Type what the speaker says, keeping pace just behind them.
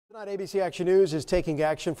Tonight, ABC Action News is taking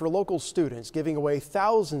action for local students, giving away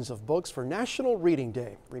thousands of books for National Reading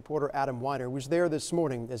Day. Reporter Adam Weiner was there this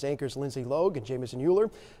morning as anchors Lindsay Logue and Jamison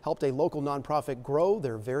Euler helped a local nonprofit grow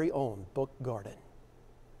their very own book garden.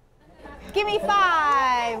 Give me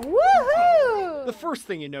 5. Woohoo! The first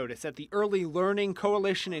thing you notice at the Early Learning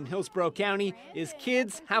Coalition in Hillsborough County is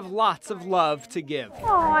kids have lots of love to give.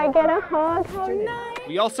 Oh, I get a hug. How nice.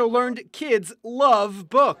 We also learned kids love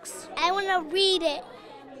books. I want to read it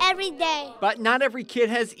every day. But not every kid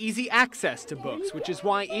has easy access to books, which is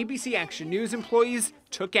why ABC Action News employees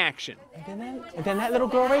took action. And then that little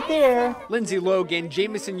girl right there. Lindsay Logue and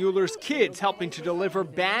Jamison Euler's kids helping to deliver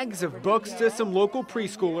bags of books to some local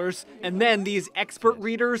preschoolers. And then these expert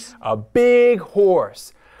readers. A big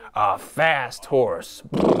horse. A fast horse.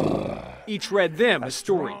 Each read them a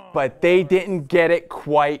story. But they didn't get it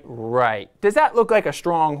quite right. Does that look like a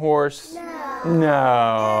strong horse?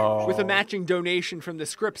 No. With a matching donation from the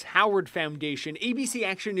Scripps Howard Foundation, ABC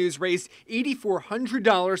Action News raised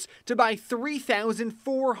 $8,400 to buy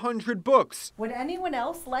 3,400 books. Would anyone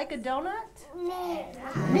else like a donut?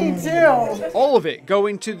 Me too. All of it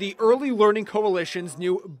going to the Early Learning Coalition's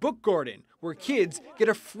new book garden, where kids get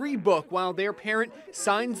a free book while their parent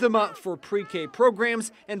signs them up for pre-K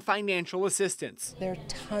programs and financial assistance. There are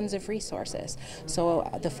tons of resources. So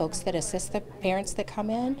the folks that assist the parents that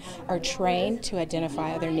come in are trained to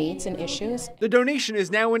identify other needs and issues. The donation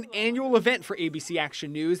is now an annual event for ABC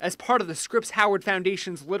Action News as part of the Scripps Howard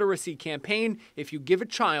Foundation's literacy campaign, If You Give a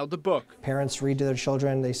Child a Book. Parents read to their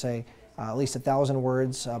children, they say at least 1,000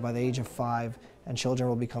 words by the age of 5, and children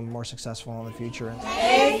will become more successful in the future.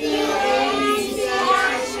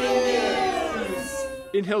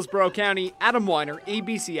 In Hillsborough County, Adam Weiner,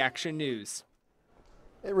 ABC Action News.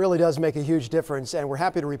 It really does make a huge difference, and we're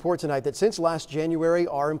happy to report tonight that since last January,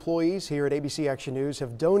 our employees here at ABC Action News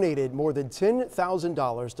have donated more than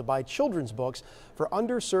 $10,000 to buy children's books for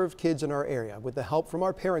underserved kids in our area. With the help from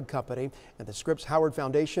our parent company and the Scripps Howard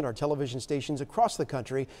Foundation, our television stations across the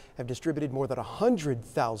country have distributed more than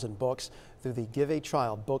 100,000 books through the Give a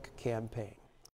Child book campaign.